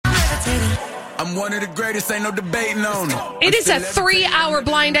I'm one of the greatest, ain't no debating on it. It is a 3-hour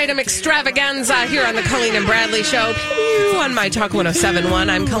blind item extravaganza here on the Colleen and Bradley Show. Pew, on My Talk 107.1.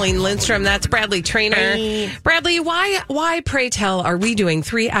 I'm Colleen Lindstrom. That's Bradley Trainer. Hey. Bradley, why, pray tell, are we doing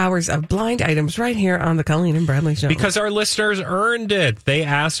 3 hours of blind items right here on the Colleen and Bradley Show? Because our listeners earned it. They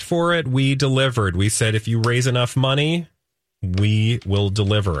asked for it. We delivered. We said, if you raise enough money, we will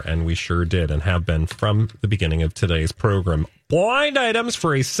deliver. And we sure did and have been from the beginning of today's program. Blind items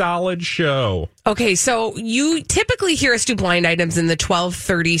for a solid show. Okay, so you typically hear us do blind items in the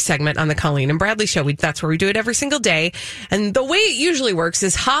 12:30 segment on the Colleen and Bradley Show. That's where we do it every single day. And the way it usually works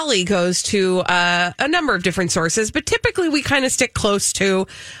is Holly goes to a number of different sources, but typically we kind of stick close to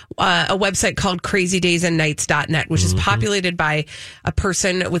a website called crazydaysandnights.net, which is populated by a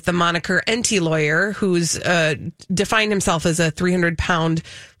person with the moniker NT Lawyer, who's defined himself as a 300-pound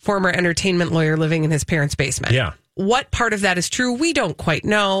former entertainment lawyer living in his parents' basement. Yeah. What part of that is true, we don't quite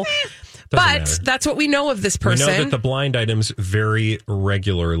know. But matter. That's what we know of this person. We know that the blind items very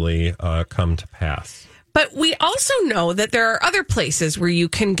regularly come to pass. But we also know that there are other places where you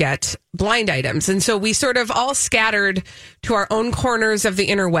can get blind items. And so we sort of all scattered to our own corners of the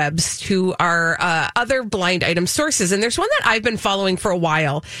interwebs to our other blind item sources. And there's one that I've been following for a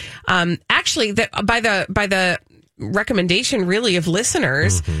while. Actually, by the recommendation really of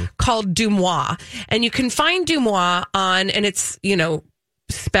listeners, called Dumois. And you can find Dumois on, and it's,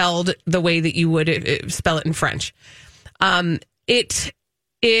 spelled the way that you would spell it in French. It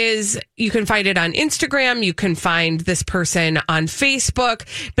is, you can find it on Instagram. You can find this person on Facebook,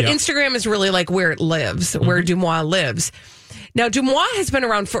 but Instagram is really like where it lives, where Dumois lives. Now, Dumois has been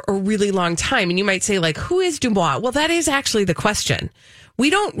around for a really long time, and you might say, like, who is Dumois? Well, that is actually the question. We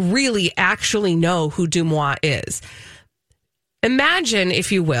don't really actually know who Dumois is. Imagine,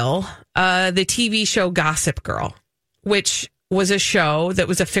 if you will, the TV show Gossip Girl, which was a show that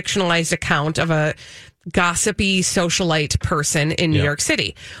was a fictionalized account of a gossipy socialite person in New York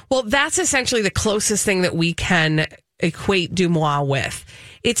City. Well, that's essentially the closest thing that we can equate Dumois with.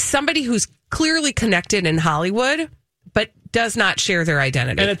 It's somebody who's clearly connected in Hollywood, but does not share their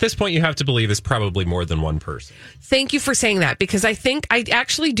identity. And at this point, you have to believe it's probably more than one person. Thank you for saying that, because I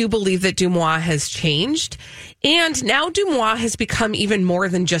actually do believe that Dumois has changed. And now Dumois has become even more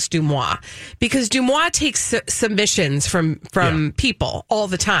than just Dumois, because Dumois takes submissions from people all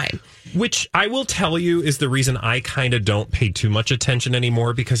the time. Which I will tell you is the reason I kind of don't pay too much attention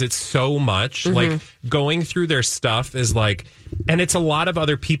anymore, because it's so much. Like, going through their stuff is like, and it's a lot of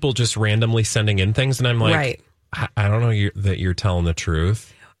other people just randomly sending in things. And I'm like, right. I don't know that you're telling the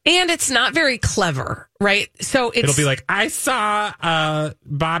truth. And it's not very clever, right? So it'll be like, I saw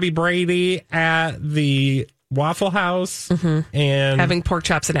Bobby Brady at the Waffle House and having pork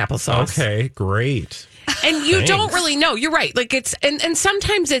chops and applesauce. Okay, great. And you don't really know. You're right. Like, it's, and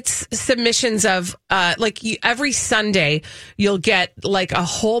sometimes it's submissions of, every Sunday you'll get like a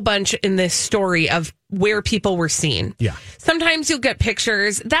whole bunch in this story of where people were seen. Yeah. Sometimes you'll get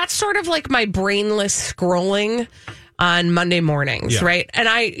pictures. That's sort of like my brainless scrolling on Monday mornings, right? And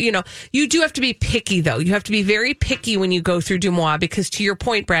you do have to be picky, though. You have to be very picky when you go through Dumois, because to your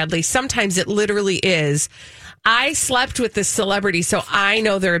point, Bradley, sometimes it literally is, I slept with this celebrity, so I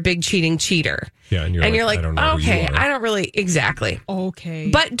know they're a big cheating cheater. Yeah, and you're like, okay, I don't really, exactly. Okay.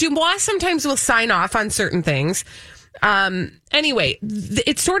 But Dumois sometimes will sign off on certain things. Anyway,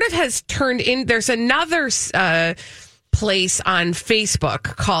 it sort of has turned in, there's another place on Facebook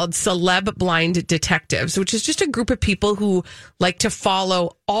called Celeb Blind Detectives, which is just a group of people who like to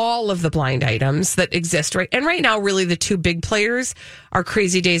follow all of the blind items that exist, right? And right now, really, the two big players are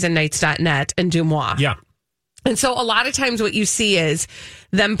crazydaysandnights.net and Dumois. Yeah. And so a lot of times what you see is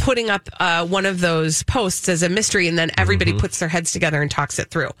them putting up one of those posts as a mystery, and then everybody puts their heads together and talks it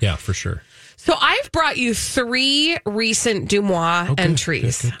through. Yeah, for sure. So I've brought you 3 recent Dumois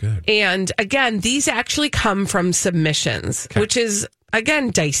entries. Good. And again, these actually come from submissions, which is,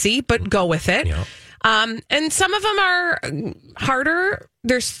 again, dicey, but go with it. Yeah. And some of them are harder.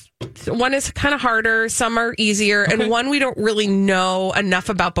 There's one is kind of harder, some are easier, and one we don't really know enough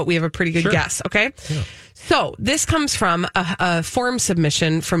about, but we have a pretty good guess. Okay. Yeah. So this comes from a form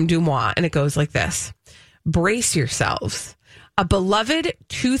submission from Dumois, and it goes like this. Brace yourselves. A beloved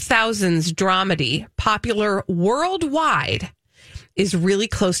 2000s dramedy, popular worldwide, is really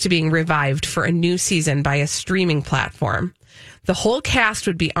close to being revived for a new season by a streaming platform. The whole cast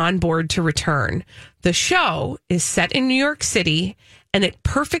would be on board to return. The show is set in New York City, and it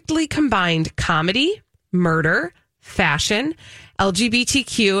perfectly combined comedy, murder, fashion,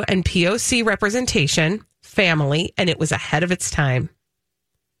 LGBTQ and POC representation, family, and it was ahead of its time.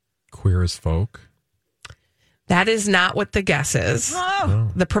 Queer as folk. That is not what the guess is. Oh.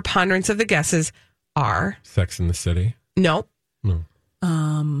 The preponderance of the guesses are Sex in the City. no.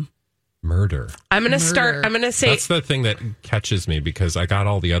 Murder. I'm going to start. I'm going to say That's the thing that catches me because I got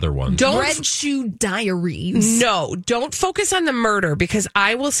all the other ones. Red Shoe Diaries. No, don't focus on the murder because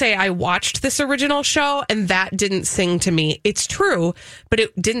I will say I watched this original show and that didn't sing to me. It's true, but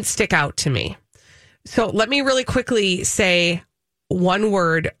it didn't stick out to me. So let me really quickly say one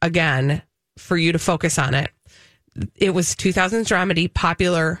word again for you to focus on it. It was 2000s dramedy,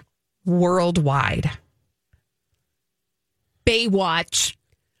 popular worldwide. Baywatch.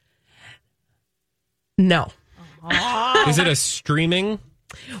 No. Is it a streaming?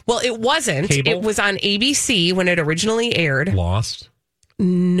 Well, it wasn't. Cable? It was on ABC when it originally aired. Lost?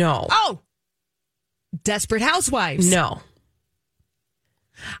 No. Oh. Desperate Housewives. No.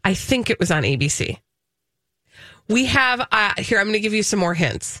 I think it was on ABC. We have, here, I'm going to give you some more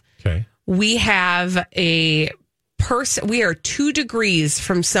hints. Okay. We have a person, we are 2 degrees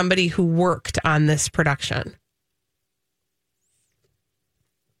from somebody who worked on this production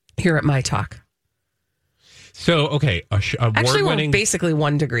here at My Talk. So, okay, Actually, we're award-winning. basically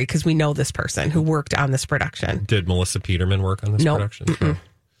 1 degree because we know this person who worked on this production. Did Melissa Peterman work on this Nope. production? Mm-mm.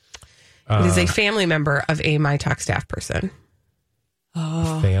 It is a family member of a My Talk staff person.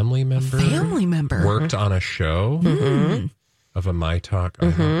 Family member? Family member. Worked on a show of a My Talk? I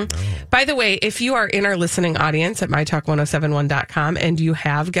don't know. By the way, if you are in our listening audience at mytalk1071.com and you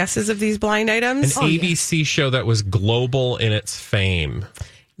have guesses of these blind An items, ABC show that was global in its fame.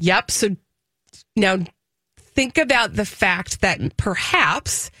 yep. So now think about the fact that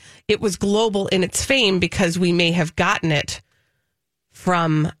perhaps it was global in its fame because we may have gotten it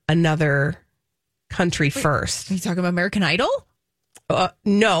from another country first. Are you talking about American Idol?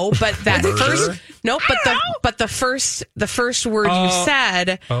 No, but that Murder? first, no, but the first word you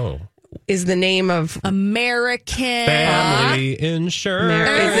said is the name of American. Family Insurance.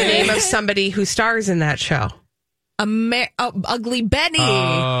 is the name of somebody who stars in that show. Ugly Betty.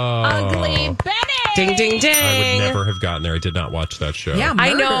 Oh. Ugly Betty. Ding, ding, ding. I would never have gotten there. I did not watch that show. Yeah, I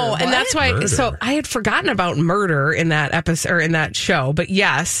Murder. know, What? and that's why. Murder. So I had forgotten about murder in that episode or in that show, but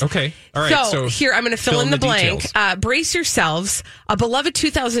yes. Okay. All right. So, here I'm going to fill in the blank. details. Brace yourselves. A beloved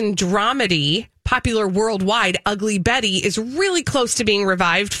 2000 dramedy, popular worldwide, Ugly Betty is really close to being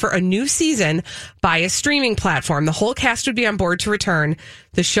revived for a new season by a streaming platform. The whole cast would be on board to return.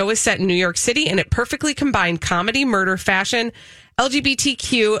 The show is set in New York City, and it perfectly combined comedy, murder, fashion,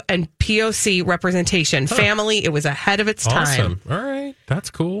 LGBTQ, and POC representation. Family, it was ahead of its time. Awesome. All right. That's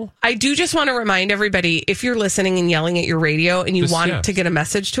cool. I do just want to remind everybody, if you're listening and yelling at your radio and you Just, want yes. to get a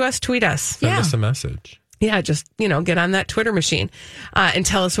message to us, tweet us. Send us a message. Yeah, just, get on that Twitter machine and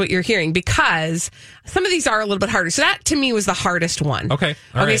tell us what you're hearing, because some of these are a little bit harder. So that, to me, was the hardest one. Okay.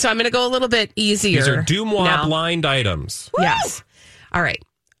 All right. So I'm going to go a little bit easier. These are Dumois now. blind items. Yes. All right.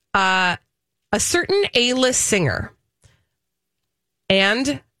 A certain A-list singer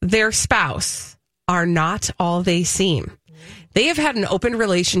and their spouse are not all they seem. They have had an open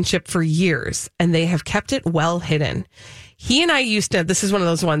relationship for years, and they have kept it well hidden. He and I used to, this is one of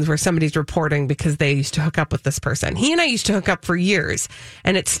those ones where somebody's reporting because they used to hook up with this person. He and I used to hook up for years,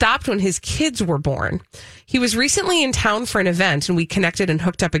 and it stopped when his kids were born. He was recently in town for an event, and we connected and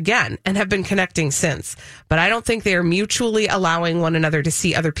hooked up again and have been connecting since. But I don't think they are mutually allowing one another to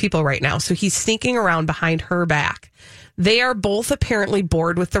see other people right now, so he's sneaking around behind her back. They are both apparently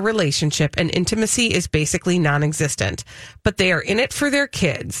bored with the relationship, and intimacy is basically non-existent. But they are in it for their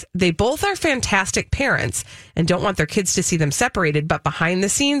kids. They both are fantastic parents and don't want their kids to see them separated, but behind the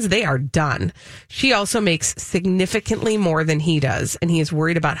scenes, they are done. She also makes significantly more than he does, and he is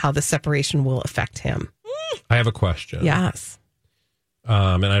worried about how the separation will affect him. I have a question. Yes.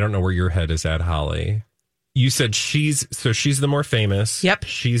 And I don't know where your head is at, Holly. You said she's the more famous. Yep.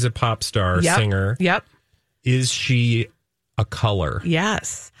 She's a pop star, singer. Yep. Is she a color?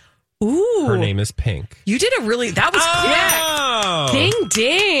 Yes. Ooh. Her name is Pink. You did that was quick. Ding,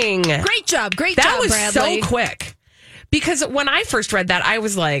 ding. Great job. Great That job, was Bradley. so quick. Because when I first read that, I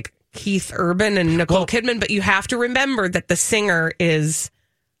was like, Keith Urban and Nicole Kidman, but you have to remember that the singer is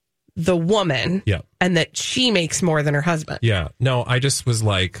the woman. Yeah. And that she makes more than her husband. Yeah. No, I just was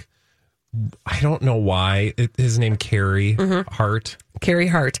like, I don't know why. His name, Carrie Hart. Carrie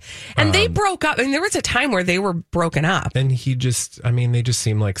Hart. And they broke up. And there was a time where they were broken up. And they just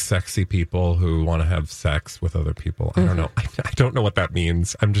seem like sexy people who want to have sex with other people. I don't know. I don't know what that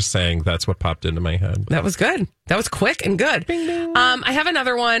means. I'm just saying that's what popped into my head. That was good. That was quick and good. Bing, bing. I have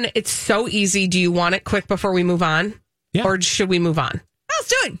another one. It's so easy. Do you want it quick before we move on? Yeah. Or should we move on? Let's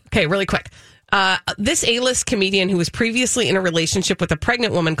do it. Okay, really quick. This A-list comedian who was previously in a relationship with a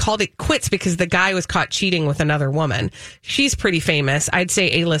pregnant woman called it quits because the guy was caught cheating with another woman. She's pretty famous. I'd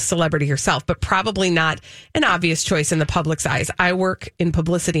say A-list celebrity herself, but probably not an obvious choice in the public's eyes. I work in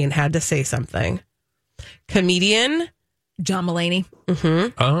publicity and had to say something. Comedian John Mulaney.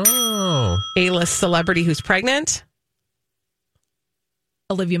 Mm-hmm. Oh. A-list celebrity who's pregnant.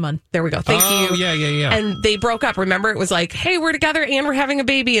 Olivia Munn. There we go. Thank you. Yeah. And they broke up. Remember, it was like, hey, we're together and we're having a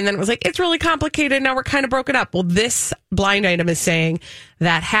baby. And then it was like, it's really complicated. Now we're kind of broken up. Well, this blind item is saying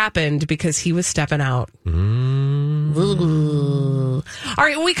that happened because he was stepping out. Ooh. All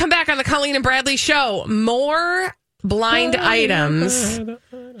right, when we come back on the Colleen and Bradley show, more blind items,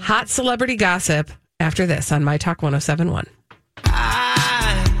 hot celebrity gossip after this on My Talk 1071.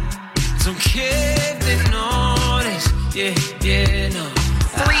 I don't care if they notice. Yeah, no.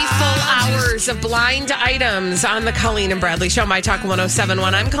 3 full hours of blind items on the Colleen and Bradley show, My Talk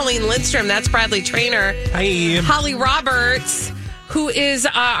 1071. I'm Colleen Lindstrom. That's Bradley Trainer. Hi. Holly Roberts, who is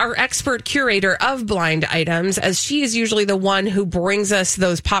our expert curator of blind items, as she is usually the one who brings us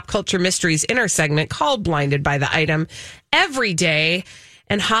those pop culture mysteries in our segment called Blinded by the Item every day.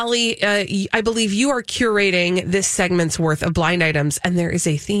 And Holly, I believe you are curating this segment's worth of blind items, and there is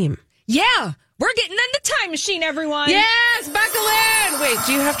a theme. Yeah. We're getting in the time machine, everyone. Yes, buckle in. Wait,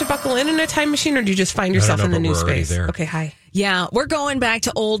 do you have to buckle in a time machine, or do you just find yourself in the new space? There. Okay, hi. Yeah, we're going back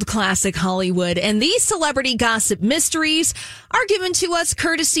to old classic Hollywood, and these celebrity gossip mysteries are given to us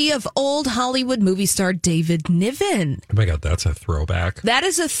courtesy of old Hollywood movie star David Niven. Oh my God, that's a throwback. That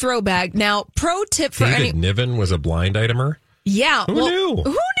is a throwback. Now, pro tip for David Niven was a blind itemer? Yeah. Who knew?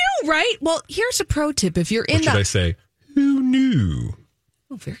 Who knew, right? Well, here's a pro tip. If you're in What should I say? Who knew?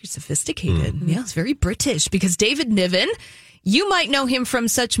 Oh, very sophisticated. Yeah, it's very British because David Niven, you might know him from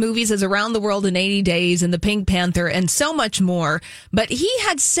such movies as Around the World in 80 Days and The Pink Panther and so much more. But he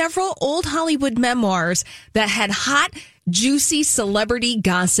had several old Hollywood memoirs that had hot, juicy celebrity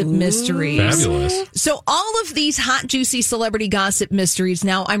gossip mysteries. Fabulous. So all of these hot, juicy celebrity gossip mysteries,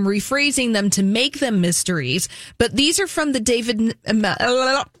 now I'm rephrasing them to make them mysteries, but these are from the David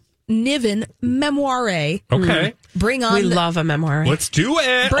Niven memoire. Okay. Bring on We love a memoir. Let's do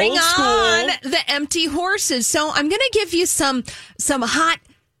it. Bring Old school. on the empty horses. So I'm going to give you some hot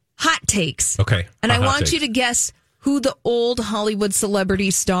takes. Okay. And I Hot want takes. you to guess who the old Hollywood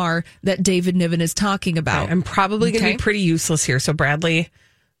celebrity star that David Niven is talking about. I'm probably going to Okay. be pretty useless here. So, Bradley,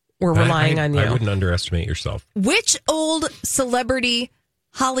 we're relying on you. I wouldn't underestimate yourself. Which old celebrity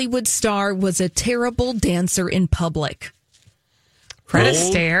Hollywood star was a terrible dancer in public? Fred Old-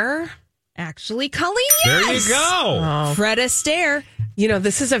 Astaire. Actually, Colleen, There yes. you go. Fred Astaire. You know,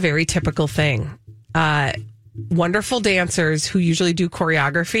 this is a very typical thing. Wonderful dancers who usually do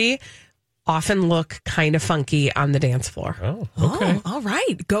choreography often look kind of funky on the dance floor. Oh, okay. Oh, all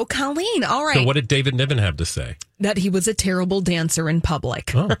right. Go, Colleen. All right. So what did David Niven have to say? That he was a terrible dancer in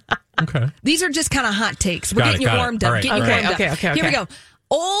public. Oh, okay. These are just kind of hot takes. We're Got getting it, you got it. warmed All up. right, Getting you okay, warmed okay, up. okay, Here we okay. go.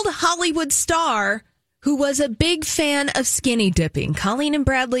 Old Hollywood star who was a big fan of skinny dipping. Colleen and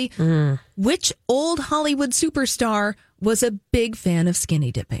Bradley, which old Hollywood superstar was a big fan of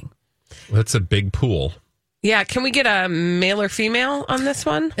skinny dipping? That's a big pool. Yeah, can we get a male or female on this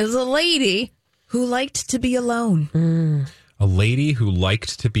one? It was a lady who liked to be alone. A lady who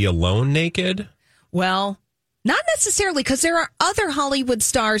liked to be alone naked? Well, not necessarily, because there are other Hollywood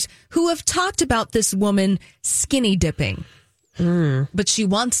stars who have talked about this woman skinny dipping. But she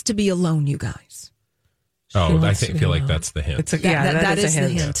wants to be alone, you guys. Oh, I feel like that's the hint. It's that is a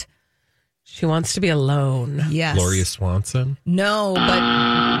hint. She wants to be alone. Yes. Gloria Swanson? No,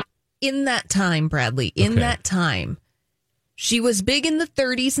 but in that time, Bradley, in Okay. that time, she was big in the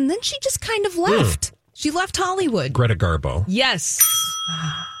 30s and then she just kind of left. She left Hollywood. Greta Garbo. Yes.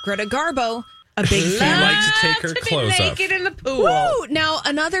 Greta Garbo, a big She fan. liked to take her To be clothes off. naked in the pool. Woo! Now,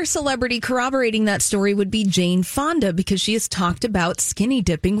 another celebrity corroborating that story would be Jane Fonda because she has talked about skinny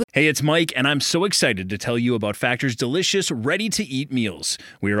dipping with Hey, it's Mike, and I'm so excited to tell you about Factor's delicious, ready-to-eat meals.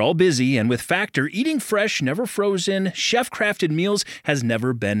 We are all busy, and with Factor, eating fresh, never frozen, chef-crafted meals has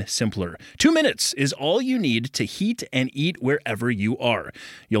never been simpler. 2 minutes is all you need to heat and eat wherever you are.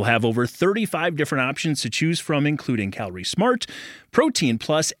 You'll have over 35 different options to choose from, including Calorie Smart, Protein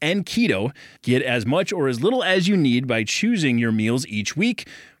Plus, and Keto. Get as much or as little as you need by choosing your meals each week.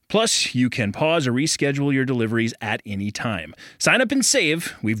 Plus, you can pause or reschedule your deliveries at any time. Sign up and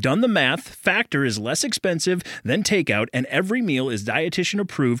save. We've done the math. Factor is less expensive than takeout, and every meal is dietitian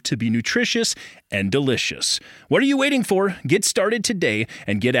approved to be nutritious and delicious. What are you waiting for? Get started today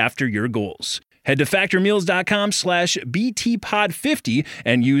and get after your goals. Head to factormeals.com/BTPod50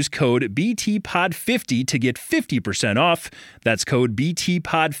 and use code BTPod50 to get 50% off. That's code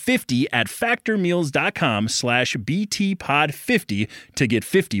BTPod50 at factormeals.com/BTPod50 to get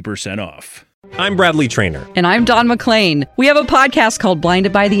 50% off. I'm Bradley Trainer. And I'm Don McClain. We have a podcast called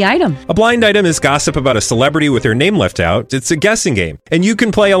Blinded by the Item. A blind item is gossip about a celebrity with their name left out. It's a guessing game, and you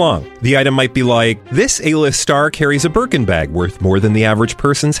can play along. The item might be like, this A-list star carries a Birkin bag worth more than the average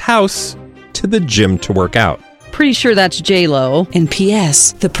person's house to the gym to work out. Pretty sure that's J-Lo. And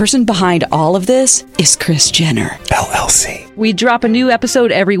P.S. the person behind all of this is Kris Jenner, LLC. We drop a new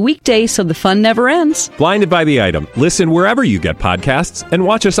episode every weekday so the fun never ends. Blinded by the Item. Listen wherever you get podcasts and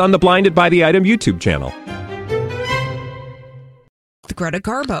watch us on the Blinded by the Item YouTube channel. Greta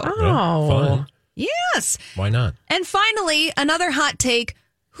Garbo. Oh. Fun. Yes. Why not? And finally, another hot take.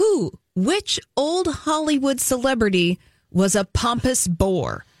 Which old Hollywood celebrity was a pompous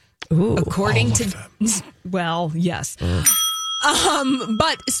bore? Ooh, According to, well, yes.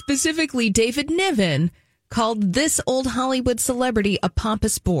 But specifically, David Niven called this old Hollywood celebrity a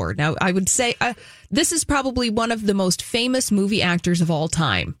pompous bore. Now, I would say this is probably one of the most famous movie actors of all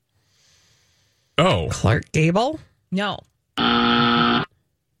time. Oh. Clark Gable? No.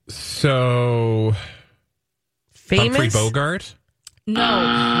 So... Famous? Humphrey Bogart?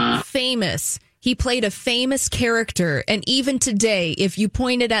 No. Famous. He played a famous character. And even today, if you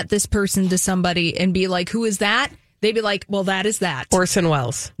pointed at this person to somebody and be like, who is that? They'd be like, well, that is that. Orson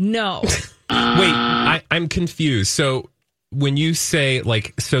Welles. No. Wait, I'm confused. So when you say,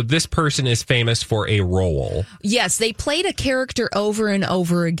 so this person is famous for a role. Yes, they played a character over and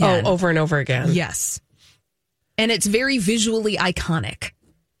over again. Oh, over and over again. Yes. And it's very visually iconic,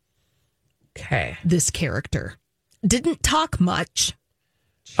 Okay. this character. Didn't talk much.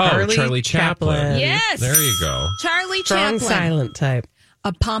 Charlie Chaplin. Yes. There you go. Charlie Strong Chaplin. silent type.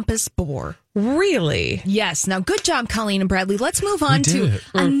 A pompous bore. Really? Yes. Now, good job, Colleen and Bradley. Let's move on did to it.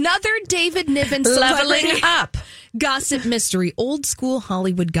 another David Niven Leveling celebrity up. gossip mystery. Old school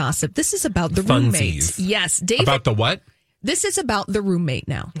Hollywood gossip. This is about the Funsies. roommate. Yes. David. About the what? This is about the roommate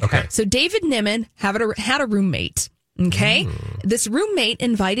now. Okay. So David Niven had a roommate. Okay. This roommate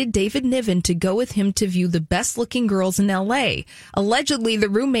invited David Niven to go with him to view the best looking girls in LA. Allegedly, the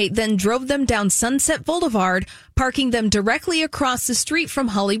roommate then drove them down Sunset Boulevard, parking them directly across the street from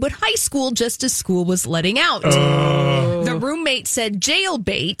Hollywood High School just as school was letting out. The roommate said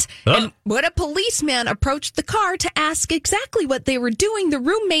jailbait. And when a policeman approached the car to ask exactly what they were doing, the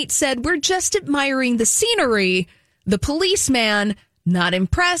roommate said, "We're just admiring the scenery." The policeman, not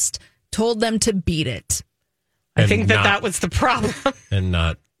impressed, told them to beat it. I think that was the problem. And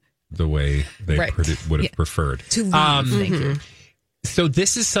not the way they Right. would have preferred. To leave. Thank you. So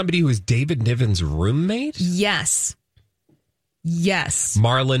this is somebody who is David Niven's roommate? Yes. Yes.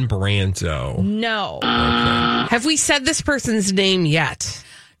 Marlon Brando. No. Have we said this person's name yet?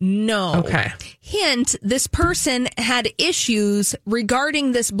 No. Okay. Hint, this person had issues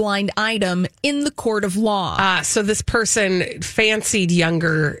regarding this blind item in the court of law. So this person fancied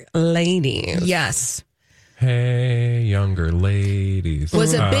younger ladies. Yes. Hey, younger ladies.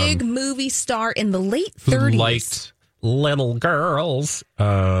 Was a big movie star in the late who 30s. liked little girls.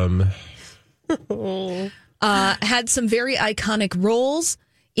 Had some very iconic roles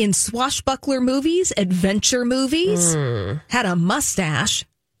in swashbuckler movies, adventure movies. Had a mustache.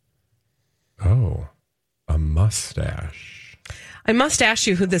 Oh, a mustache. I must ask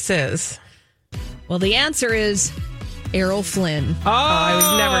you who this is. Well, the answer is Errol Flynn. Oh, I was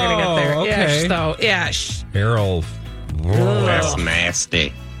never going to get there. Okay. Ish, though. Ish. Errol. That's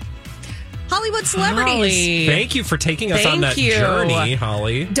nasty. Hollywood celebrities. Holly. Thank you for taking us on Thank that you. journey,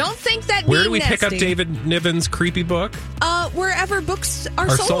 Holly. Don't think that Where being do we pick up nasty. David Niven's creepy book? Wherever books are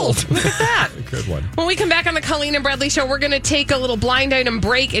Are sold. Look at that. Good one. When we come back on the Colleen and Bradley Show, we're going to take a little blind item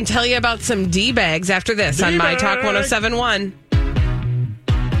break and tell you about some D-bags after this on My Talk 1071.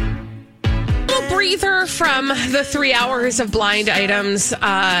 Little breather from the 3 hours of blind items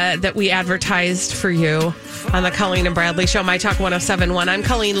that we advertised for you on the Colleen and Bradley Show, My Talk 1071. I'm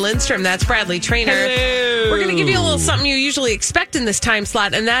Colleen Lindstrom. That's Bradley Trainer. Hello. We're going to give you a little something you usually expect in this time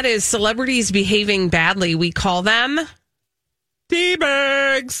slot, and that is celebrities behaving badly. We call them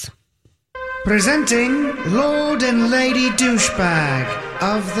D-bags. Presenting Lord and Lady Douchebag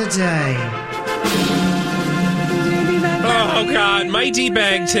of the Day. Oh, God. My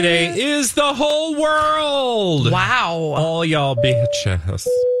D-bag today is the whole world. wow. All y'all bitches.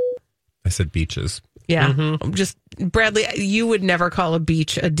 I said beaches. Yeah. Just, Bradley, you would never call a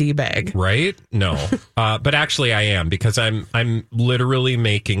beach a D-bag. Right? No. But actually I am, because I'm literally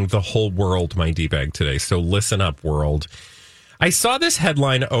making the whole world my D-bag today. So listen up, world. I saw this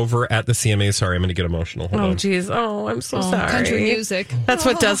headline over at the CMA. Sorry, I'm going to get emotional. Hold on. Geez. Oh, I'm so sorry. Country music. That's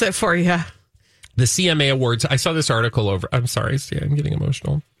what does it for you. The CMA Awards. I saw this article over. I'm sorry. See, I'm getting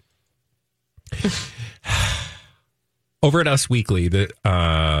emotional. Over at Us Weekly,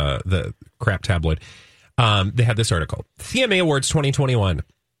 the crap tabloid, they had this article. CMA Awards 2021.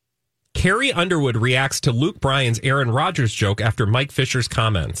 Carrie Underwood reacts to Luke Bryan's Aaron Rodgers joke after Mike Fisher's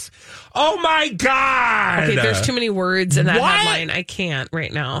comments. Oh my God! Okay, there's too many words in that What? headline. I can't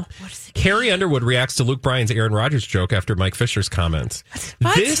right now. Carrie Underwood reacts to Luke Bryan's Aaron Rodgers joke after Mike Fisher's comments.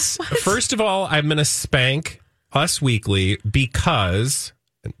 What? This, first of all, I'm going to spank Us Weekly because...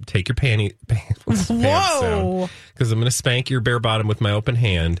 Take your pants down, because I'm going to spank your bare bottom with my open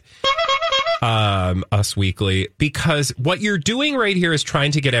hand. Us Weekly, because what you're doing right here is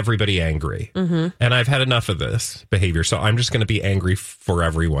trying to get everybody angry. Mm-hmm. And I've had enough of this behavior, so I'm just going to be angry for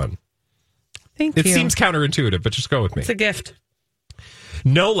everyone. Thank you. It seems counterintuitive, but just go with me. It's a gift.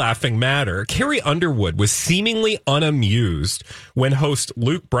 No laughing matter. Carrie Underwood was seemingly unamused when host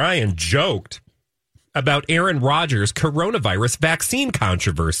Luke Bryan joked about Aaron Rodgers' coronavirus vaccine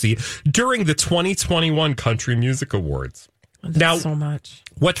controversy during the 2021 Country Music Awards. That's now, so much.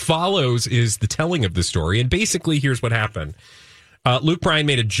 What follows is the telling of the story. And basically, here's what happened. Luke Bryan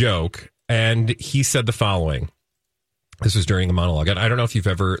made a joke, and he said the following. This was during a monologue. And I don't know if you've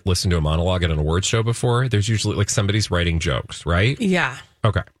ever listened to a monologue at an awards show before. There's usually like somebody's writing jokes, right? Yeah.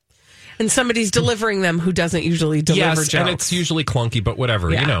 Okay. And somebody's delivering them who doesn't usually deliver jokes. And it's usually clunky, but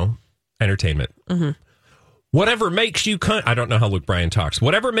whatever, you know, entertainment. Mm-hmm. Whatever makes you I don't know how Luke Bryan talks.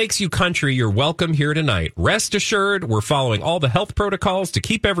 Whatever makes you country, you're welcome here tonight. Rest assured, we're following all the health protocols to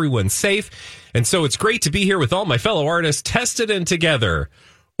keep everyone safe. And so it's great to be here with all my fellow artists tested and together.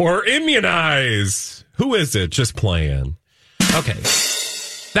 Or immunize. Who is it? Just playing. Okay.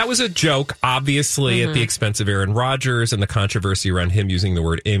 That was a joke, obviously, at the expense of Aaron Rodgers and the controversy around him using the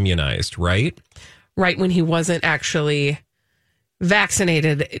word immunized, right? Right, when he wasn't actually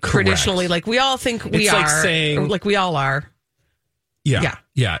vaccinated. Correct. Traditionally, like we all think we it's are. Like saying, like we all are. Yeah.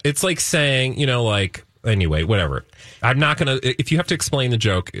 It's like saying, you know, like, anyway, whatever. I'm not going to, if you have to explain the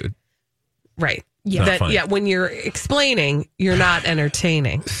joke. Right. Yeah. When you're explaining, you're not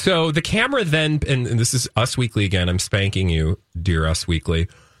entertaining. So the camera then, and this is Us Weekly again, I'm spanking you, dear Us Weekly.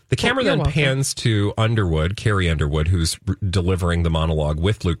 The camera then pans to Underwood, Carrie Underwood, who's delivering the monologue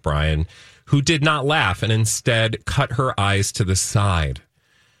with Luke Bryan, who did not laugh and instead cut her eyes to the side.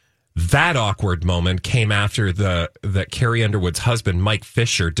 That awkward moment came after that Carrie Underwood's husband, Mike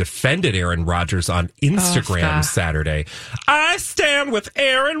Fisher, defended Aaron Rodgers on Instagram Saturday. I stand with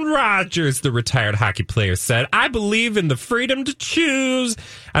Aaron Rodgers, the retired hockey player said. I believe in the freedom to choose.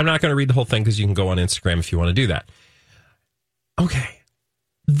 I'm not going to read the whole thing because you can go on Instagram if you want to do that. Okay.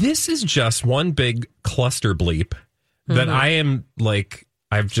 This is just one big cluster bleep that I am like...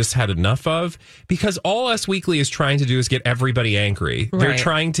 I've just had enough of, because all Us Weekly is trying to do is get everybody angry. Right. They're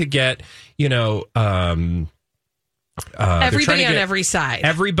trying to get, you know, everybody on every side.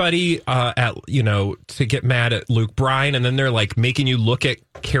 Everybody to get mad at Luke Bryan, and then they're like making you look at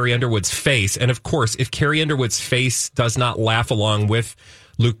Carrie Underwood's face. And of course, if Carrie Underwood's face does not laugh along with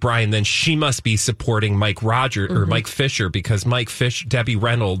Luke Bryan, then she must be supporting Mike Rodgers or Mike Fisher, because Debbie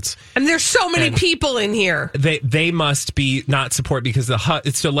Reynolds, and there's so many people in here. They must be not support because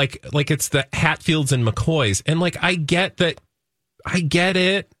it's so like it's the Hatfields and McCoys, and like I get that, I get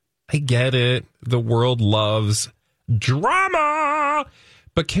it. The world loves drama,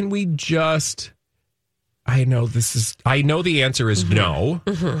 but can we just? I know the answer is no,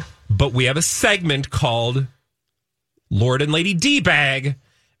 but we have a segment called Lord and Lady D-Bag.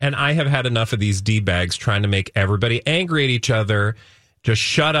 And I have had enough of these D-bags trying to make everybody angry at each other. Just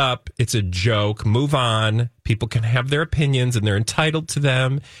shut up. It's a joke. Move on. People can have their opinions and they're entitled to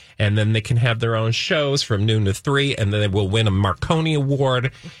them. And then they can have their own shows from noon to 3. And then they will win a Marconi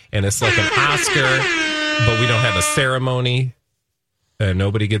Award. And it's like an Oscar. But we don't have a ceremony.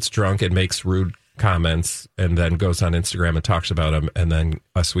 Nobody gets drunk and makes rude comments and then goes on Instagram and talks about them. And then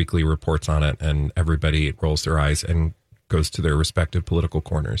Us Weekly reports on it. And everybody rolls their eyes and goes to their respective political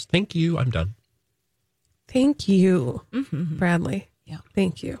corners. Thank you. I'm done. Thank you, Bradley. Yeah.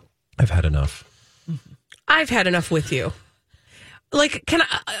 Thank you. I've had enough. I've had enough with you. Like,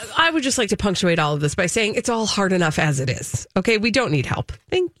 I would just like to punctuate all of this by saying it's all hard enough as it is. Okay. We don't need help.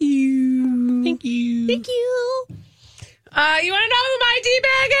 Thank you. Thank you. Thank you. You want to know who my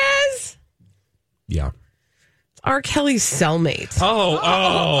D-bag is? Yeah. R. Kelly's cellmate.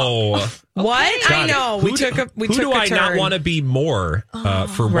 Oh. What? Got I know. Who do I not want to be more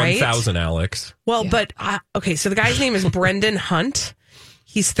for right? 1,000, Alex? Well, but okay. So the guy's name is Brendan Hunt.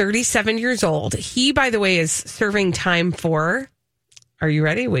 He's 37 years old. He, by the way, is serving time for, are you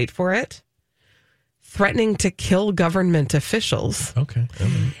ready? Wait for it. Threatening to kill government officials. Okay.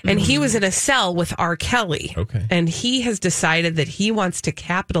 And he was in a cell with R. Kelly. Okay. And he has decided that he wants to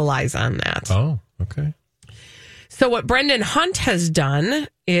capitalize on that. Oh, okay. So what Brendan Hunt has done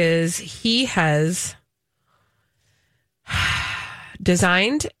is he has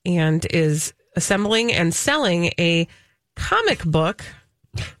designed and is assembling and selling a comic book.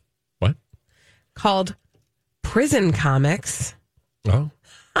 What? Called Prison Comics. Oh.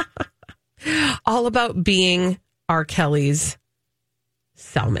 All about being R. Kelly's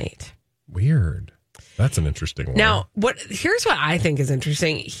cellmate. Weird. That's an interesting one. Now, here's what I think is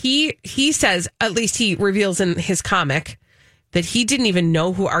interesting. He says, at least he reveals in his comic, that he didn't even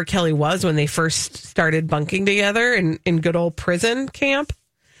know who R. Kelly was when they first started bunking together in good old prison camp.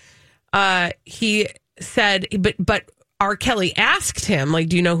 He said, but R. Kelly asked him, like,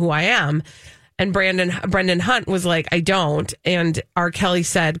 do you know who I am? And Brendan Hunt was like, I don't. And R. Kelly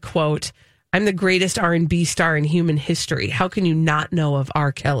said, quote, I'm the greatest R&B star in human history. How can you not know of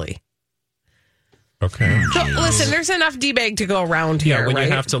R. Kelly? Okay. So listen, there's enough D-bag to go around here. Yeah, when right?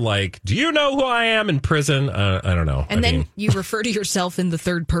 you have to do you know who I am in prison? I don't know. And then you refer to yourself in the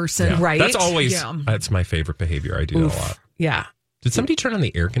third person. Yeah, right? That's always, that's my favorite behavior. I do that a lot. Yeah. Did somebody turn on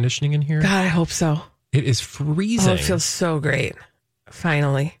the air conditioning in here? God, I hope so. It is freezing. Oh, it feels so great.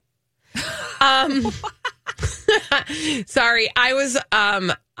 Finally. Sorry, I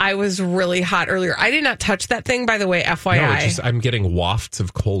was really hot earlier. I did not touch that thing, by the way, FYI. No, I'm getting wafts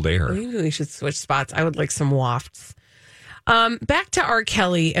of cold air. Maybe we should switch spots. I would like some wafts. Back to R.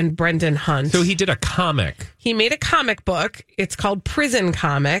 Kelly and Brendan Hunt. So he did a comic. He made a comic book. It's called Prison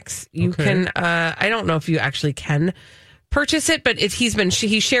Comics. You can, I don't know if you actually can purchase it, but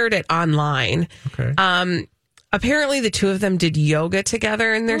he shared it online. Okay. Apparently the two of them did yoga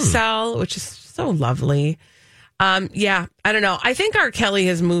together in their cell, which is so lovely. Yeah, I don't know. I think R. Kelly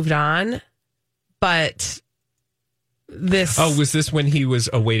has moved on, but this... Oh, was this when he was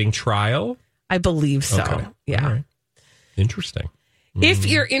awaiting trial? I believe so. Okay. Yeah. All right. Interesting. If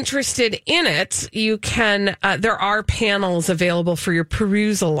you're interested in it, you can, there are panels available for your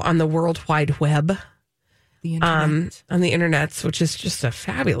perusal on the World Wide Web. The internet. On the internet, which is just a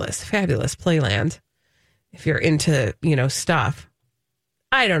fabulous, fabulous playland. If you're into, stuff.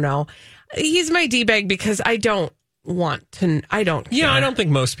 I don't know. He's my D-bag because I don't want to, I don't care. Yeah, I don't think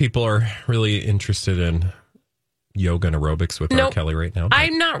most people are really interested in yoga and aerobics with R. Kelly right now. But.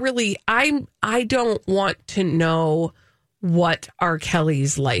 I'm not really, I don't want to know what R.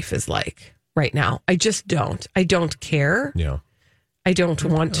 Kelly's life is like right now. I just don't. I don't care. Yeah. I don't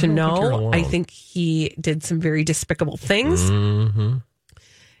want to know. I think he did some very despicable things. Mm-hmm.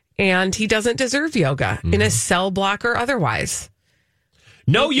 And he doesn't deserve yoga in a cell block or otherwise.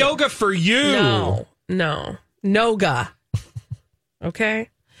 No yoga for you. No. Noga. Okay.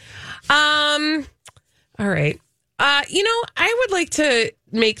 All right. I would like to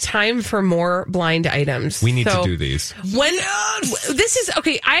make time for more blind items. We need to do these. This is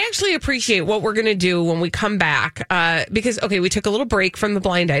okay. I actually appreciate what we're going to do when we come back because, we took a little break from the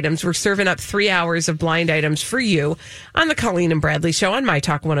blind items. We're serving up 3 hours of blind items for you on the Colleen and Bradley Show on My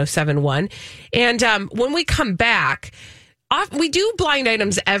Talk 107.1. And when we come back, we do blind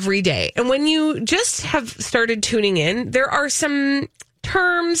items every day. And when you just have started tuning in, there are some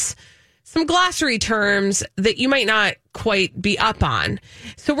terms, some glossary terms that you might not quite be up on.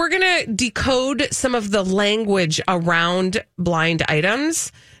 So we're going to decode some of the language around blind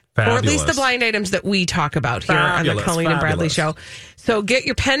items, or at least the blind items that we talk about here on the Colleen and Bradley Show. So get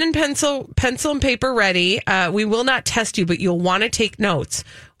your pen and pencil and paper ready. We will not test you, but you'll want to take notes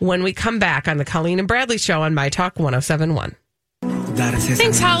when we come back on the Colleen and Bradley Show on My Talk 107.1.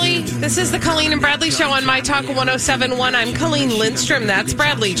 Thanks, Holly. This is the Colleen and Bradley Show on My Talk 107.1. I'm Colleen Lindstrom. That's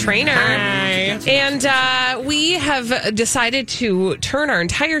Bradley Trainer. Hi. And we have decided to turn our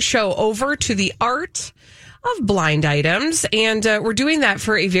entire show over to the art of blind items. And we're doing that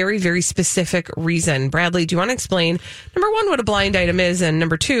for a very, very specific reason. Bradley, do you want to explain, number one, what a blind item is, and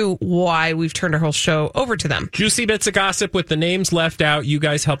number two, why we've turned our whole show over to them? Juicy bits of gossip with the names left out. You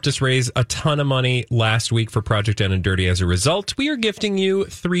guys helped us raise a ton of money last week for Project Down and Dirty. As a result, we are gifting you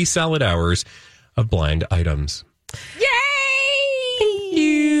 3 solid hours of blind items. Yay! Thank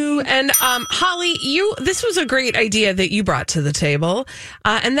you. And Holly, this was a great idea that you brought to the table.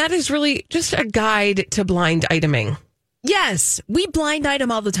 And that is really just a guide to blind iteming. Yes, we blind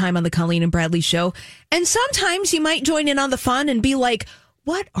item all the time on the Colleen and Bradley Show. And sometimes you might join in on the fun and be like,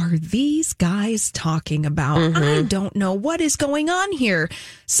 what are these guys talking about? Mm-hmm. I don't know what is going on here.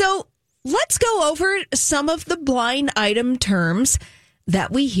 So let's go over some of the blind item terms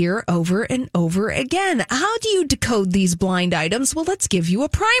that we hear over and over again. How do you decode these blind items? Well, let's give you a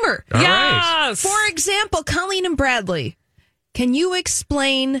primer. All right. Yes. For example, Colleen and Bradley, can you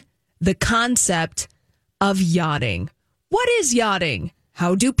explain the concept of yachting? What is yachting?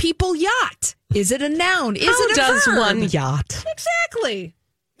 How do people yacht? Is it a noun? Is it a does verb? one yacht? Exactly.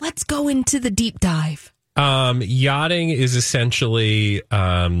 Let's go into the deep dive. Yachting is essentially, it's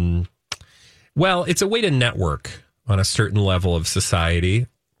a way to network on a certain level of society.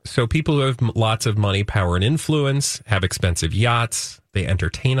 So people who have lots of money, power, and influence have expensive yachts. They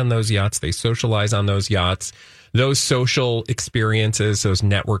entertain on those yachts. They socialize on those yachts. Those social experiences, those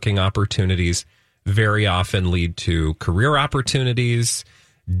networking opportunities very often lead to career opportunities,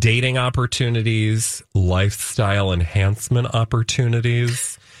 dating opportunities, lifestyle enhancement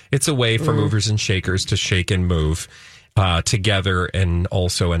opportunities. It's a way for movers and shakers to shake and move together and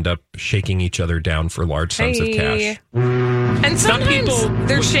also end up shaking each other down for large sums of cash. And sometimes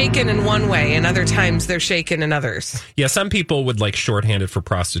they're shaken in one way, and other times they're shaken in others. Yeah, some people would like shorthand it for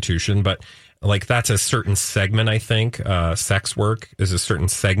prostitution, but like that's a certain segment, I think. Sex work is a certain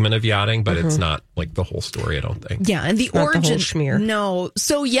segment of yachting, but it's not like the whole story, I don't think. Yeah, and the Not origin. the whole schmear. No.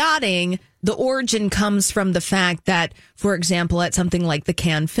 So yachting, the origin comes from the fact that, for example, at something like the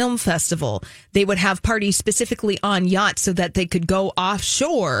Cannes Film Festival, they would have parties specifically on yachts so that they could go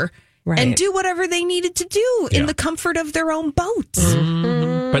offshore and do whatever they needed to do in the comfort of their own boats.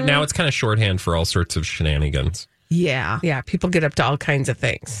 But now it's kind of shorthand for all sorts of shenanigans. Yeah. Yeah, people get up to all kinds of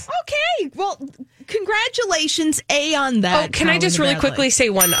things. Okay. Well, congratulations, A, on that. Oh, can I just really quickly say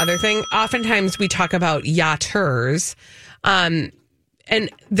one other thing? Oftentimes we talk about yachters, and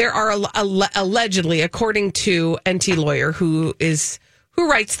there are allegedly, according to NT Lawyer, who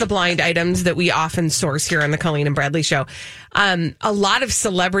writes the blind items that we often source here on the Colleen and Bradley Show, a lot of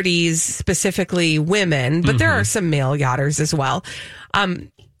celebrities, specifically women, but there are some male yachters as well.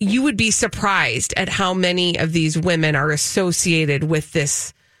 You would be surprised at how many of these women are associated with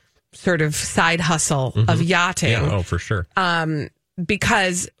this sort of side hustle of yachting. Yeah, oh, for sure.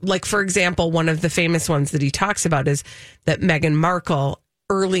 Because, like, for example, one of the famous ones that he talks about is that Meghan Markle,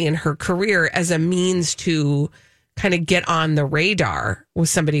 early in her career, as a means to kind of get on the radar, was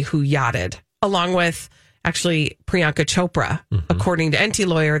somebody who yachted, along with actually Priyanka Chopra. According to NT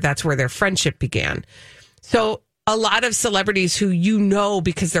Lawyer, that's where their friendship began. So a lot of celebrities who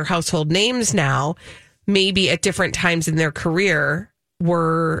because they're household names now, maybe at different times in their career,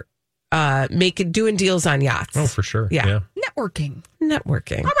 were doing deals on yachts. Oh, for sure. Yeah. Networking.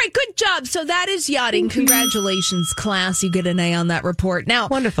 Networking. All right, good job. So that is yachting. Congratulations, class. You get an A on that report. Now,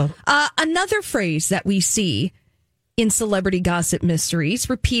 Wonderful. Another phrase that we see in celebrity gossip mysteries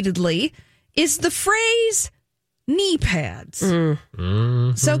repeatedly is the phrase knee pads.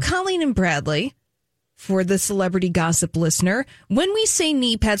 So Colleen and Bradley, for the celebrity gossip listener, when we say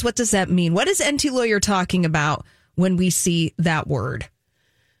knee pads, what does that mean? What is NT Lawyer talking about when we see that word?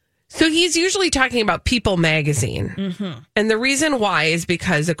 So he's usually talking about People Magazine. And the reason why is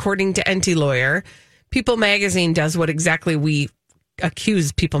because, according to NT Lawyer, People Magazine does what exactly we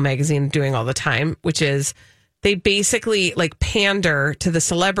accuse People Magazine of doing all the time, which is they basically like pander to the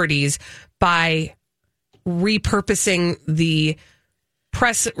celebrities by repurposing the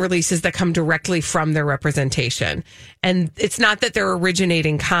press releases that come directly from their representation. And it's not that they're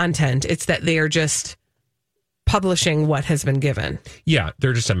originating content, it's that they are just publishing what has been given. Yeah,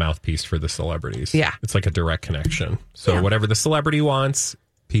 they're just a mouthpiece for the celebrities. Yeah. It's like a direct connection. So whatever the celebrity wants,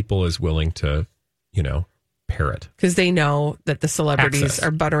 People is willing to, parrot. Because they know that the celebrities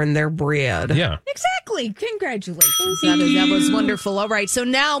are buttering their bread. Yeah. Exactly. Congratulations. That was wonderful. All right. So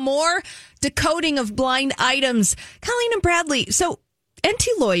now more decoding of blind items. Colleen and Bradley. So NT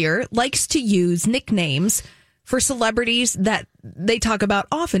Lawyer likes to use nicknames for celebrities that they talk about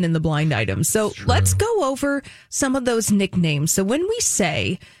often in the blind items. So let's go over some of those nicknames. So when we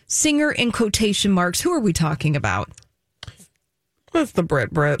say singer in quotation marks, who are we talking about? That's the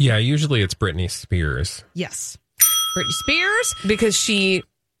Brit. Yeah, usually it's Britney Spears. Yes. Britney Spears. Because he,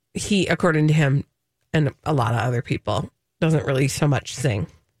 according to him and a lot of other people, doesn't really so much sing.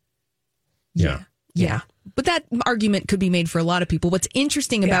 Yeah. But that argument could be made for a lot of people. What's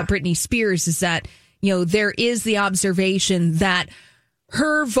interesting about Britney Spears is that, there is the observation that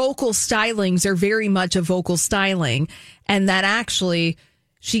her vocal stylings are very much a vocal styling, and that actually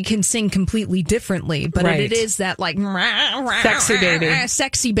she can sing completely differently. But it is that like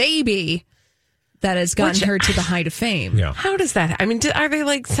sexy baby that has gotten her to the height of fame. Yeah. How does that? I mean, are they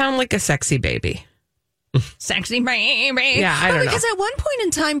like sound like a sexy baby? Sexy baby. Yeah, I don't know. Because at one point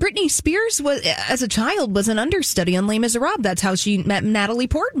in time, Britney Spears was, as a child, was an understudy on Les Miserables. That's how she met Natalie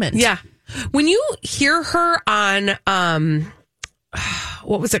Portman. Yeah. When you hear her on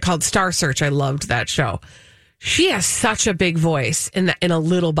what was it called? Star Search. I loved that show. She has such a big voice in a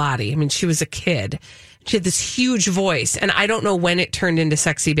little body. I mean, she was a kid. She had this huge voice, and I don't know when it turned into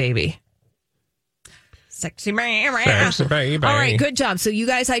Sexy Baby. Sexy baby. Sexy baby. All right, good job. So you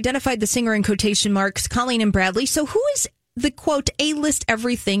guys identified the singer in quotation marks, Colleen and Bradley. So who is the, quote, A-list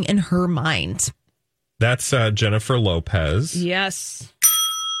everything in her mind? That's Jennifer Lopez. Yes.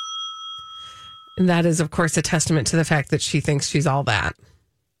 And that is, of course, a testament to the fact that she thinks she's all that.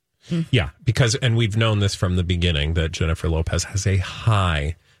 Yeah, and we've known this from the beginning that Jennifer Lopez has a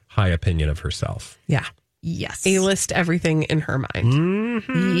high opinion of herself. Yeah. Yes. A-list everything in her mind.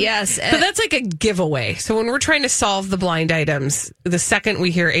 Mm-hmm. Yes. But that's like a giveaway. So when we're trying to solve the blind items, the second we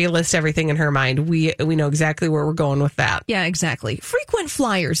hear A-list everything in her mind, we know exactly where we're going with that. Yeah, exactly. Frequent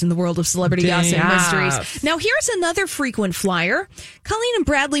flyers in the world of celebrity gossip mysteries. Now, here's another frequent flyer. Colleen and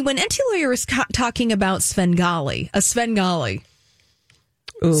Bradley, when NT Lawyer is talking about Svengali, a Svengali.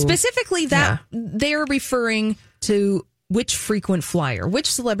 Ooh. Specifically, they're referring to which frequent flyer, which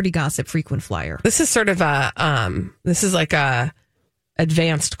celebrity gossip frequent flyer. This is sort of this is like a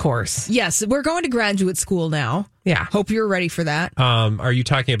advanced course. Yes, we're going to graduate school now. Yeah. Hope you're ready for that. Are you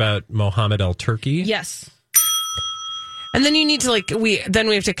talking about Mohammed Al-Turki? Yes. And then you need to we have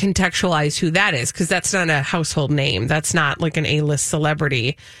to contextualize who that is, because that's not a household name. That's not like an A-list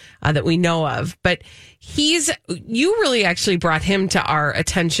celebrity that we know of. But you really actually brought him to our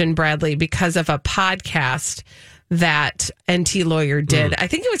attention, Bradley, because of a podcast that NT Lawyer did. I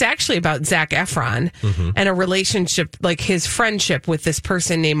think it was actually about Zac Efron and a relationship, like his friendship with this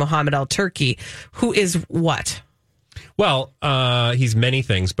person named Mohammed Al-Turki, who is what? Well, he's many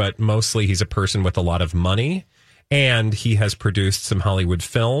things, but mostly he's a person with a lot of money, and he has produced some Hollywood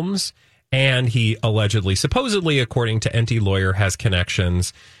films, and he allegedly, supposedly, according to NT Lawyer, has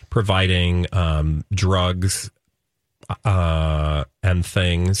connections providing drugs and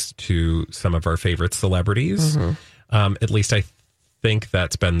things to some of our favorite celebrities. At least I think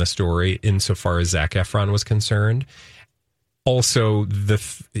that's been the story insofar as Zac Efron was concerned. Also,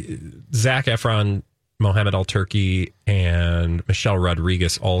 Zac Efron, Mohammed Al-Turki, and Michelle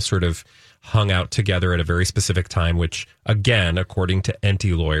Rodriguez all sort of hung out together at a very specific time, which, again, according to NT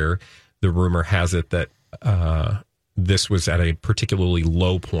Lawyer, the rumor has it that this was at a particularly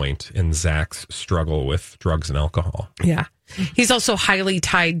low point in Zac's struggle with drugs and alcohol. Yeah. He's also highly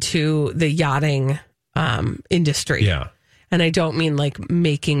tied to the yachting industry. Yeah. And I don't mean like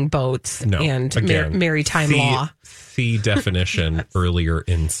making boats and maritime law. See definition earlier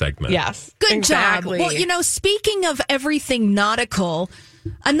in segment. Yes. Good job. Well, speaking of everything nautical,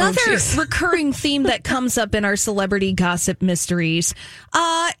 another recurring theme that comes up in our celebrity gossip mysteries.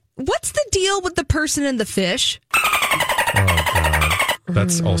 What's the deal with the person and the fish? Oh, God.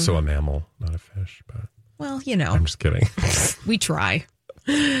 That's also a mammal, not a fish. But well, I'm just kidding. We try.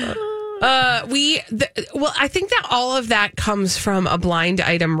 I think that all of that comes from a blind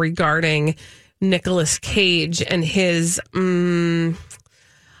item regarding Nicolas Cage and his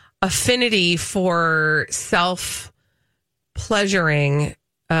affinity for self-pleasuring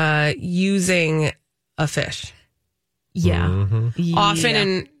using a fish. Yeah. Often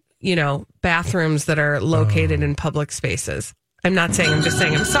in, bathrooms that are located in public spaces. I'm not saying, I'm just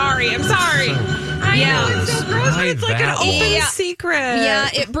saying, I'm sorry. I know, it's so gross, but it's like an open secret. Yeah,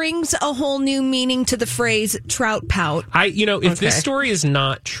 it brings a whole new meaning to the phrase trout pout. If this story is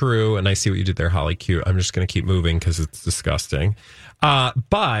not true, and I see what you did there, Holly Q, I'm just going to keep moving because it's disgusting.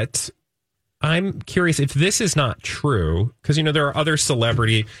 But I'm curious if this is not true, because, there are other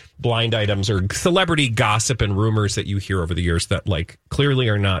celebrity blind items or celebrity gossip and rumors that you hear over the years that, clearly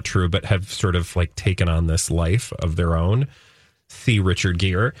are not true, but have sort of, taken on this life of their own. See Richard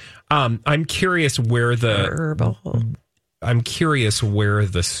Gere. I'm curious where the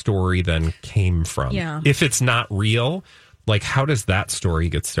story then came from. Yeah. If it's not real, how does that story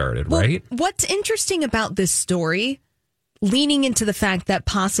get started, right? What's interesting about this story, leaning into the fact that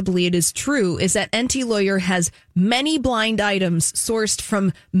possibly it is true, is that NT Lawyer has many blind items sourced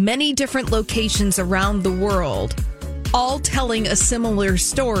from many different locations around the world, all telling a similar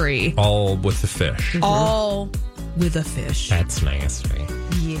story. All with the fish. All with a fish. That's nasty.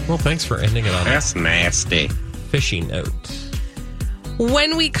 Yeah. Well, thanks for ending it on That's nasty. Fishy note.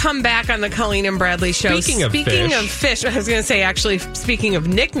 When we come back on the Colleen and Bradley show, speaking of fish, I was going to say, actually, speaking of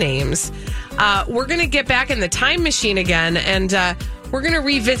nicknames, we're going to get back in the time machine again, and we're going to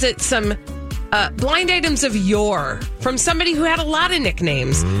revisit some blind items of yore from somebody who had a lot of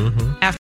nicknames. After